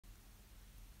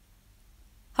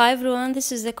Hi everyone,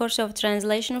 this is the course of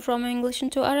translation from English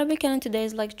into Arabic, and in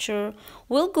today's lecture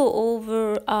we'll go over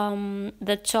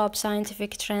the top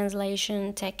scientific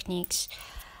translation techniques.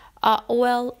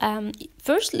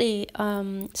 Firstly,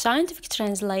 scientific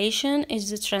translation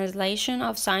is the translation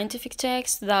of scientific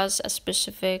text, thus a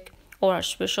specific or a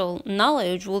special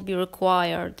knowledge will be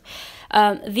required.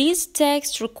 These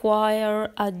texts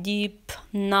require a deep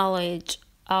knowledge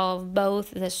of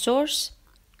both the source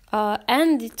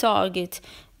and the target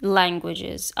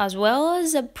languages, as well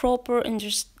as a proper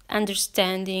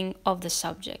understanding of the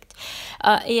subject.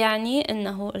 يعني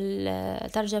أنه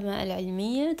الترجمة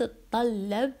العلمية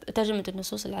ترجمة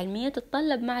النصوص العلمية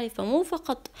تتطلب معرفة مو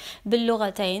فقط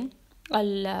باللغتين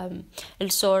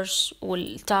السورس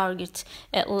والتارجت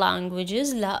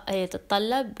languages، لا هي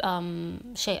تتطلب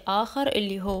شيء آخر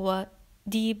اللي هو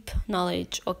deep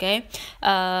knowledge. اوكي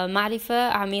معرفة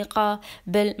عميقة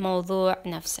بالموضوع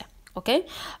نفسه. اوكي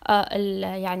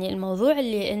يعني الموضوع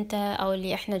اللي انت او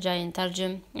اللي احنا جاي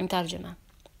نترجمه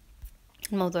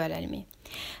الموضوع العلمي.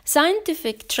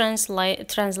 Scientific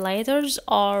translators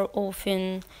are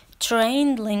often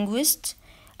trained linguists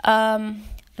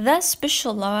that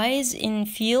specialize in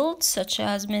fields such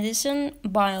as medicine,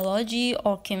 biology,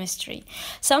 or chemistry.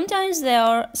 Sometimes they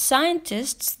are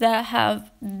scientists that have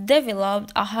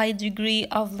developed a high degree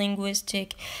of linguistic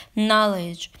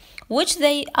knowledge, which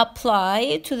they apply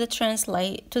to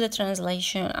the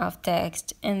translation of text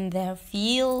in their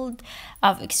field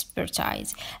of expertise.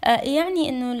 يعني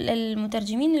إنه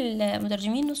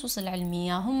مترجمين النصوص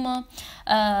العلمية هم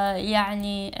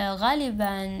يعني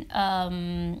غالبا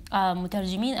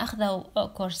مترجمين أخذوا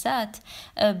كورسات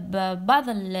ببعض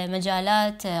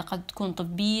المجالات، قد تكون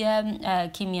طبية،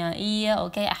 كيميائية،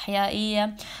 أوكي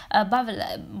أحيائية،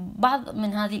 بعض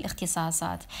من هذه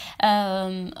الاختصاصات.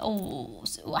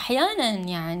 وأحيانا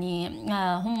يعني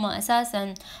هم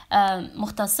أساسا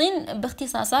مختصين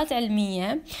باختصاصات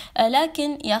علمية،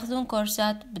 لكن يأخذون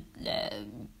كورسات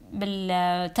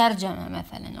بالترجمة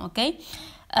مثلا. أوكي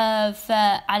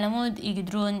فعلى مود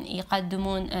يقدرون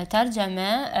يقدمون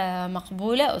ترجمة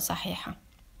مقبولة وصحيحة.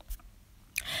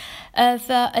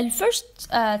 فالفirst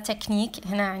technique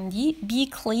هنا عندي be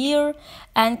clear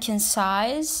and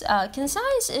concise.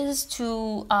 Concise is to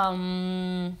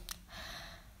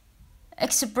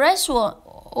express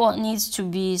what needs to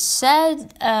be said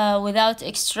without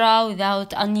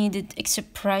unneeded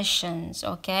expressions.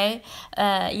 اوكي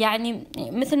يعني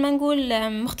مثل ما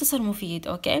نقول مختصر مفيد.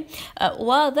 اوكي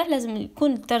واضح، لازم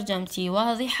يكون ترجمتي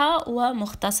واضحة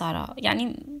ومختصرة،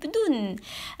 يعني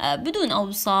بدون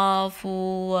اوصاف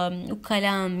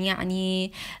وكلام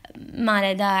يعني ما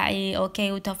له داعي.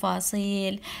 اوكي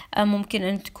وتفاصيل ممكن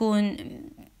ان تكون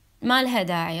ما لها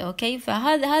داعي. أوكي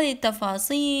هذه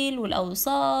التفاصيل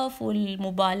والأوصاف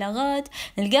والمبالغات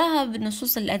نلقاها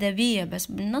بالنصوص الأدبية، بس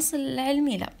بالنص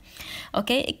العلمي لا.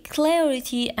 أوكي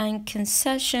clarity and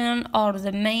concision are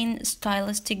the main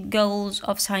stylistic goals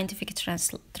of scientific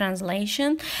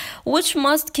translation, which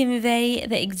must convey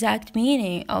the exact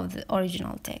meaning of the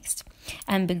original text.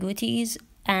 Ambiguities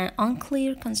and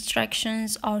unclear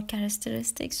constructions are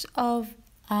characteristics of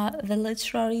the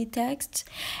literary text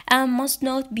and must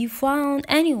not be found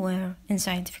anywhere in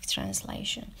scientific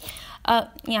translation.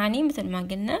 يعني مثل ما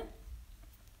قلنا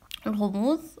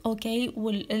الغموض أوكي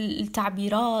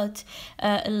والتعبيرات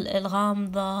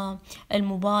الغامضة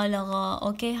المبالغة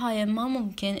أوكي هاي ما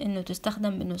ممكن إنه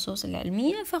تستخدم بالنصوص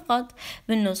العلمية، فقط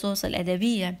بالنصوص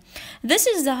الأدبية. This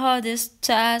is the hardest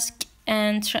task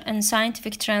and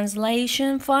scientific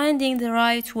translation. Finding the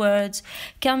right words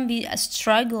can be a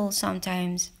struggle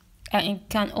sometimes. It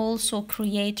can also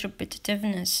create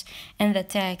repetitiveness in the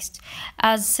text,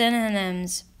 as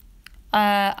synonyms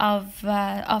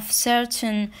of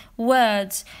certain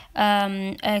words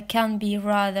can be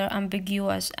rather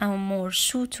ambiguous and more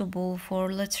suitable for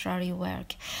literary work.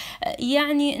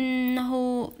 يعني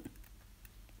إنه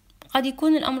قد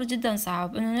يكون الأمر جدا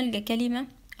صعب إنه نلقى كلمة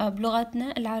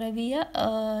بلغتنا العربية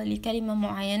لكلمة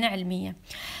معينة علمية،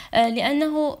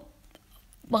 لأنه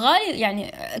غالي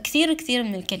يعني كثير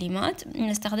من الكلمات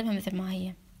نستخدمها مثل ما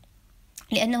هي،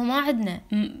 لأنه ما عندنا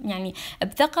يعني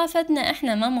بثقافتنا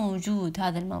إحنا ما موجود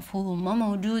هذا المفهوم، ما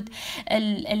موجود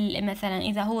مثلا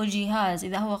إذا هو جهاز،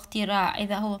 إذا هو اختراع،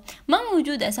 إذا هو ما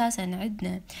موجود أساسا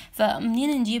عندنا،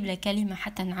 فمنين نجيب له كلمة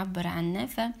حتى نعبر عنه؟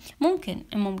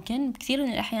 فممكن بكثير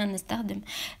من الأحيان نستخدم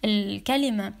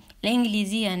الكلمة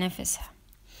الإنجليزية نفسها.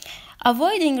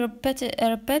 Avoiding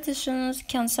repetitions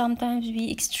can sometimes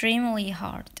be extremely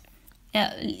hard.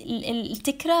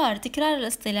 تكرار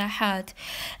الاصطلاحات.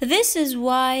 This is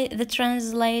why the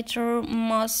translator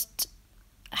must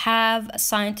have a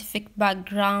scientific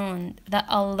background that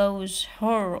allows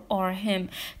her or him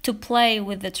to play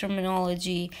with the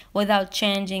terminology without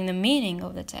changing the meaning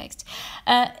of the text.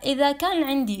 إذا كان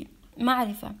عندي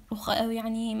معرفة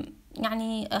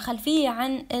يعني خلفية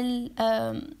عن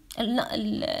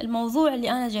الموضوع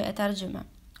اللي أنا جاي أترجمه،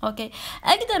 أوكي،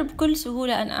 أقدر بكل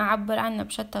سهولة أن أعبر عنه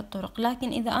بشتى الطرق.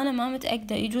 لكن إذا أنا ما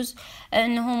متأكدة يجوز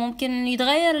أنه ممكن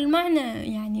يتغير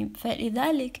المعنى يعني.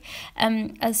 فلذلك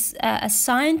a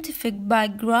scientific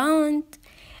background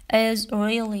is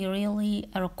really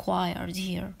required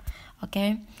here.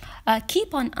 Okay,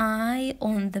 keep an eye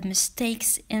on the mistakes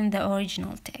in the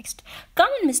original text.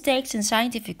 Common mistakes in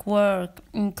scientific work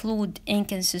include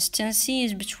inconsistencies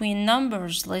between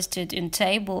numbers listed in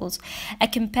tables,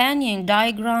 accompanying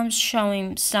diagrams showing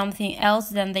something else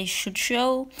than they should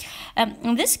show.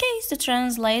 In this case, the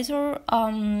translator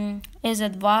is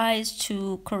advised to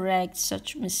correct such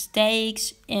mistakes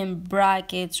in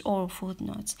brackets or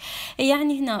footnotes.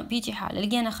 يعني هنا بيجي حالة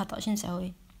لقينا خطأ، شو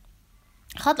نسوي؟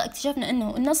 خطأ اكتشفنا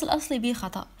انه النص الاصلي به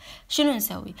خطأ، شنو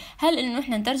نسوي؟ هل انه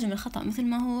احنا نترجم الخطأ مثل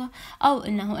ما هو، او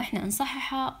انه احنا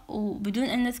نصححه وبدون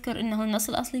ان نذكر انه النص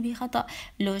الاصلي به خطأ؟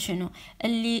 لو شنو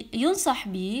اللي ينصح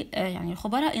به، يعني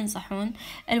الخبراء ينصحون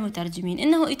المترجمين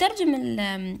انه يترجم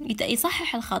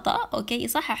يصحح الخطأ. اوكي،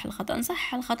 يصحح الخطأ،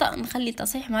 نصحح الخطأ، نخلي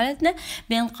التصحيح مالتنا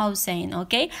بين قوسين،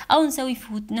 اوكي، او نسوي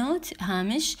فوت نوت،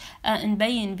 هامش،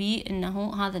 نبين به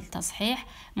انه هذا التصحيح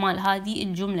مال هذه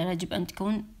الجملة يجب ان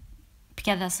تكون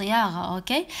بكذا صياغة.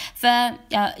 أوكي،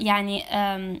 يعني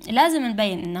لازم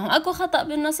نبين إنه أكو خطأ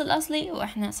بالنص الأصلي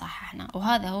وإحنا صححنا،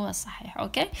 وهذا هو الصحيح.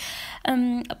 أوكي،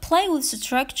 play with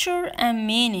structure and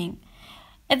meaning.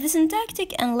 If the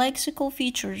syntactic and lexical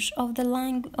features of the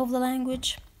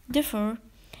language differ,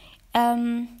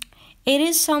 it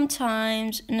is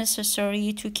sometimes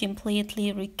necessary to completely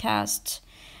recast.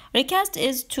 Recast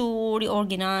is to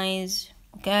reorganize.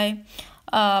 Okay.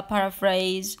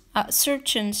 Paraphrase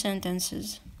certain sentences.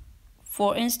 For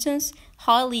instance,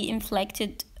 highly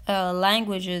inflected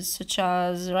languages such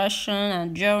as Russian and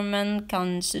German can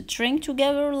string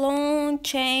together long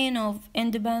chain of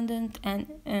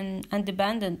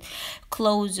independent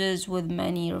clauses with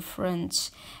many referents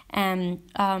and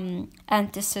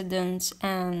antecedents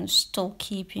and still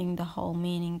keeping the whole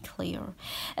meaning clear.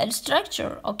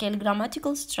 Structure, okay, the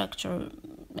grammatical structure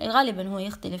غالبا هو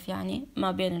يختلف يعني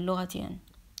ما بين اللغتين،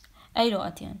 أي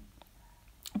لغتين.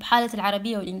 بحالة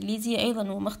العربية والإنجليزية أيضا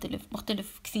هو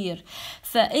مختلف كثير.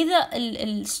 فإذا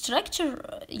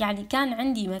الستركتشر يعني كان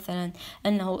عندي مثلا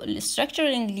أنه الستركتشر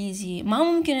الإنجليزي ما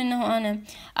ممكن أنه أنا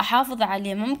أحافظ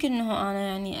عليه، ممكن أنه أنا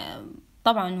يعني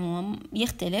طبعا هو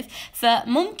يختلف،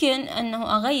 فممكن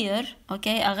أنه أغير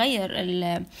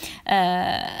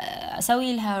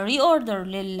أسوي لها reorder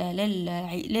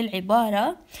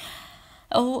للعبارة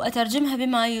أو أترجمها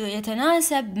بما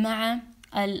يتناسب مع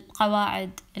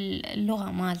القواعد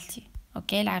اللغة مالتي،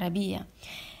 أوكي، العربية.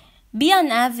 Be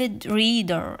an avid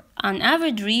reader. An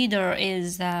avid reader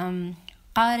is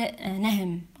قارئ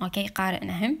نهم. Okay, قارئ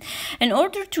نهم. In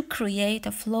order to create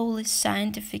a flawless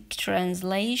scientific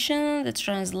translation, the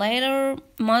translator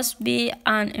must be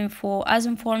as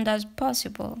informed as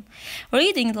possible.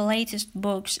 Reading the latest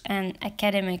books and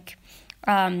academic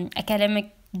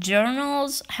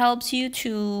journals helps you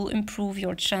to improve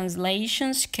your translation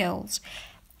skills.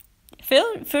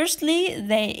 Firstly,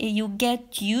 you get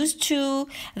used to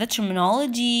the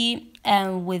terminology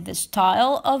and with the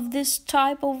style of this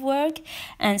type of work.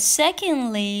 And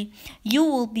secondly, you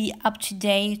will be up to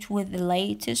date with the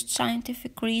latest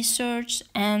scientific research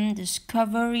and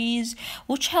discoveries,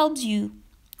 which helps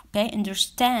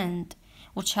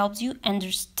you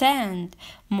understand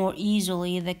more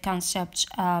easily the concepts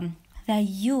that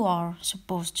you are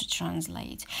supposed to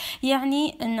translate.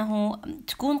 يعني أنه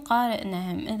تكون قارئ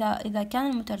نهم. إذا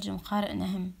كان المترجم قارئ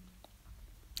نهم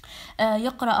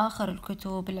يقرأ آخر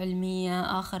الكتب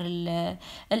العلمية، آخر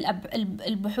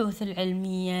البحوث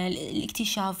العلمية،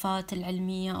 الاكتشافات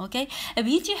العلمية. أوكي،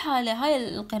 بيجي حالة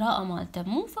هاي القراءة مالته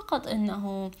مو فقط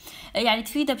إنه يعني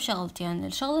تفيده بشغلتين. يعني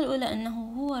الشغلة الأولى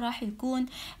إنه هو راح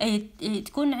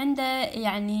تكون عنده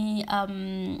يعني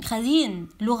خزين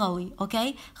لغوي.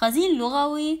 أوكي، خزين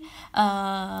لغوي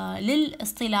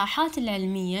للاصطلاحات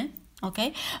العلمية.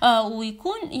 اوكي،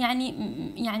 ويكون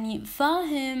يعني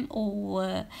فاهم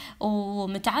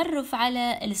ومتعرف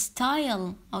على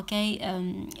الستايل، اوكي،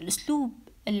 الاسلوب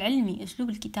العلمي، اسلوب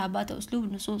الكتابات او اسلوب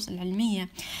النصوص العلمية.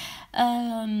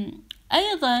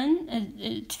 ايضا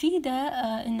تفيده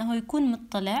انه يكون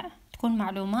تكون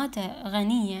معلوماته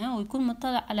غنية ويكون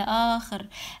مطلع على آخر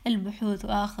البحوث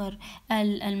وآخر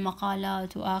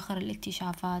المقالات وآخر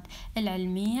الاكتشافات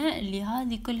العلمية اللي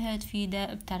هذه كلها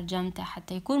تفيده بترجمته،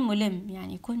 حتى يكون ملم،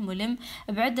 يعني يكون ملم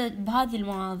بهذه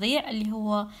المواضيع اللي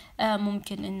هو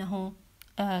ممكن أنه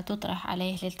تطرح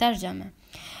عليه للترجمة.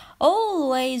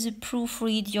 Always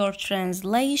proofread your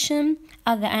translation.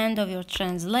 At the end of your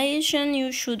translation, you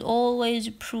should always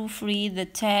proofread the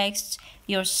text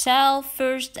yourself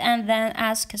first and then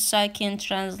ask a second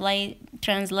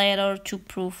translator to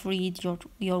proofread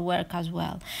your work as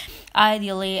well.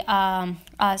 Ideally,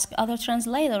 ask other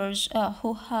translators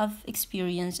who have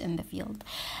experience in the field.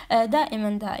 دائما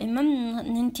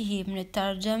ننتهي من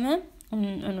الترجمة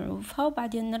نعرفها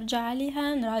وبعدين نرجع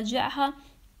عليها نراجعها،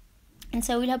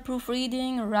 نسوي لها proofreading،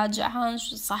 نراجعها،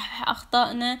 نصحح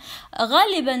أخطائنا.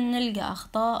 غالبا نلقى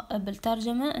أخطاء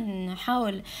بالترجمة،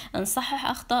 نحاول نصحح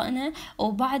أخطائنا،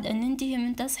 وبعد أن ننتهي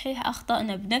من تصحيح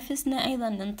أخطائنا بنفسنا أيضا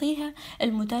ننطيها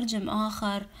المترجم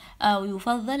آخر،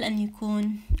 ويفضل أن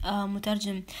يكون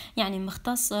مترجم يعني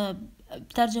مختص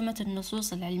بترجمة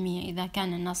النصوص العلمية. إذا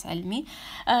كان النص علمي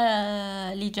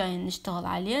اللي جاي نشتغل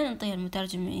عليه نعطيه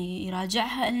المترجم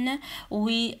يراجعها لنا،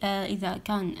 وإذا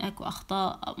كان أكو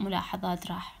أخطاء ملاحظات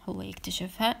راح هو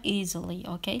يكتشفها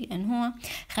easily، لأن هو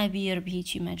خبير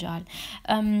بهيجي مجال.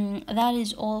 That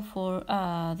is all for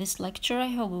this lecture.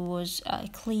 I hope it was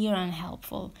clear and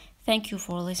helpful. Thank you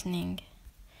for listening.